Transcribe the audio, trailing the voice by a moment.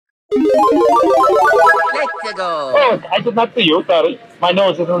Let's go. Oh, I did not see you. Sorry. My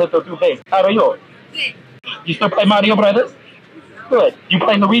nose is a little too big. How are you? You still play Mario Brothers? Good. You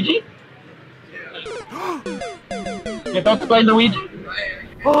play Luigi? You don't play Luigi?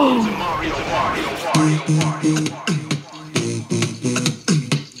 Oh.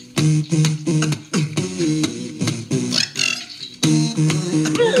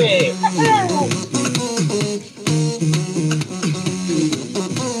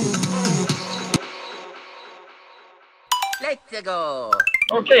 Let's go.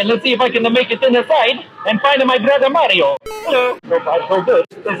 Okay, let's see if I can make it in the side and find my brother Mario. Hello. So far, so good.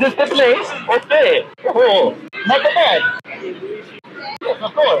 Is this the place? Okay. Oh, not bad. Yes,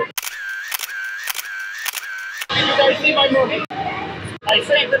 of course. Did you guys see my movie? I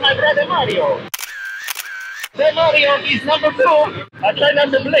saved my brother Mario. Say Mario is number 2. I try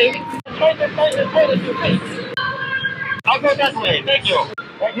not to blink. I try to find the toilet to blink. I'll go that way. Thank you.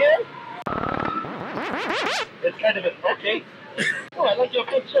 Right here? It's kind of okay. Oh, I like your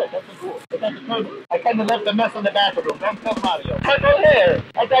good shirt. That's cool. I kind of left a mess in the bathroom. Don't tell Mario. Purple hair.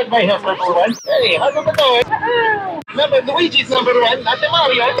 I got my hair purple one. Hey, how's it going? Remember, Luigi's number 1, not the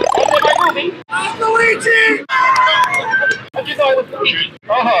Mario. After my movie. I'm Luigi! How'd you know I was Luigi?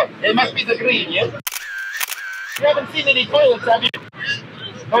 Oh, it must be the green, yes? You haven't seen any toilets, have you?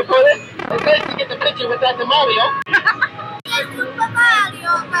 No toilet? It's nice to get the picture without the Mario. Super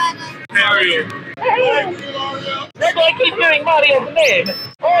Mario Brothers. Mario. Why do I keep hearing Mario's name?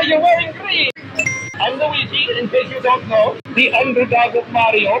 Oh, you're wearing green. I'm Luigi, in case you don't know. The underdog of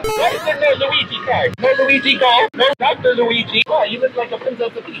Mario. Why is there no Luigi card? No Luigi Go? No Dr. Luigi? Oh, you look like a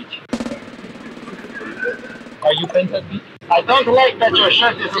Princess of Peach. Are you Princess Peach? I don't like that your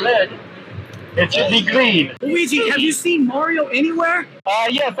shirt is red. It should be green. Luigi, have you seen Mario anywhere?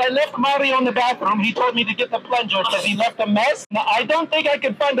 Yes, I left Mario in the bathroom. He told me to get the plunger because he left a mess. Now, I don't think I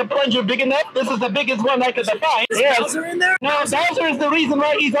could find a plunger big enough. This is the biggest one I could find. Is Bowser in there? No, Bowser is the reason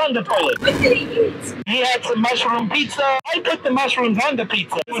why he's on the toilet. What did he eat? He had some mushroom pizza. I put the mushrooms on the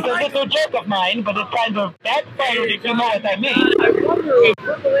pizza. It's a little joke of mine, but it kind of backfired, if you know what I mean. I wonder if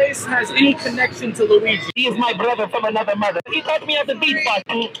Verbalase has any connection to Luigi. He is my brother from another mother. He taught me how to beatbox.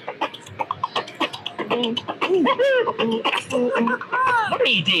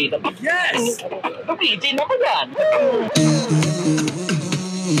 Luigi. Yes! Luigi number 1.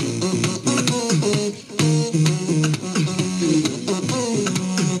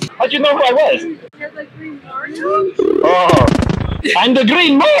 How'd you know who I was? You're the green Mario? Oh, I'm the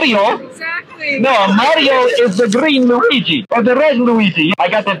green Mario? Exactly. No, Mario is the green Luigi, or the red Luigi. I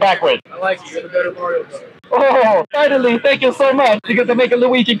got that backwards. I like you. You're the better Mario player. Oh, finally, thank you so much. You get to make a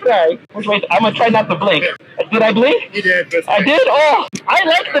Luigi cry. Wait, I'm gonna try not to blink. Did I blink? You did. I did? Oh, I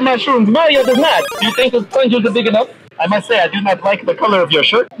like the mushrooms. Mario does not. Do you think the sponges are big enough? I must say, I do not like the color of your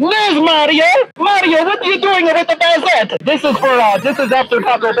shirt. There's Mario! Mario, what are you doing with the Bazette? This is after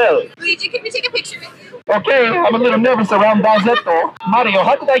Taco Bell. Luigi, can we take a picture with you? Okay, I'm a little nervous around Bazette though. Mario,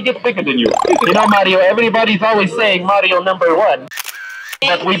 how did I get bigger than you? You know, Mario, everybody's always saying Mario number 1.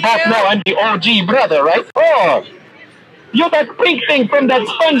 But we both know I'm the OG brother, right? Oh! You're that pink thing from that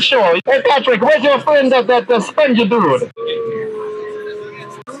sponge show. Hey, Patrick, where's your friend, that sponge dude?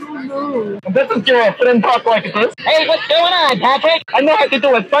 Doesn't your friend talk like this? Hey, what's going on, Patrick? I know how to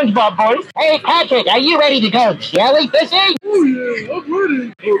do a SpongeBob voice. Hey, Patrick, are you ready to go jellyfishing? Oh yeah, I'm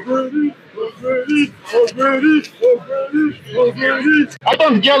ready. I'm ready. I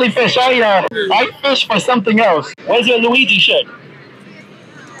don't jellyfish. I fish for something else. Where's your Luigi shirt?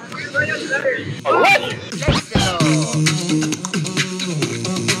 What?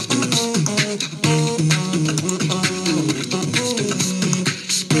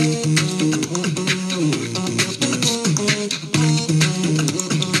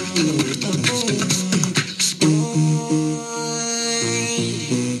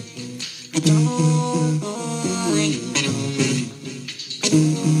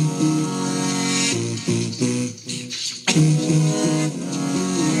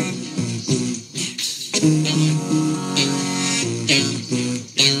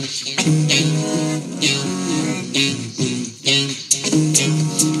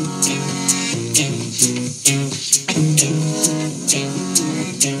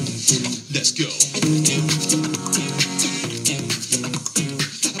 Let's go. Let's go.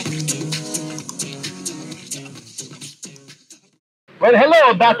 Well,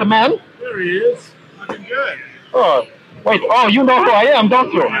 hello, Batman. There he is. Looking good. Oh, wait. Oh, you know who I am,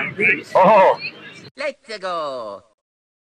 don't you? Oh. Let's go.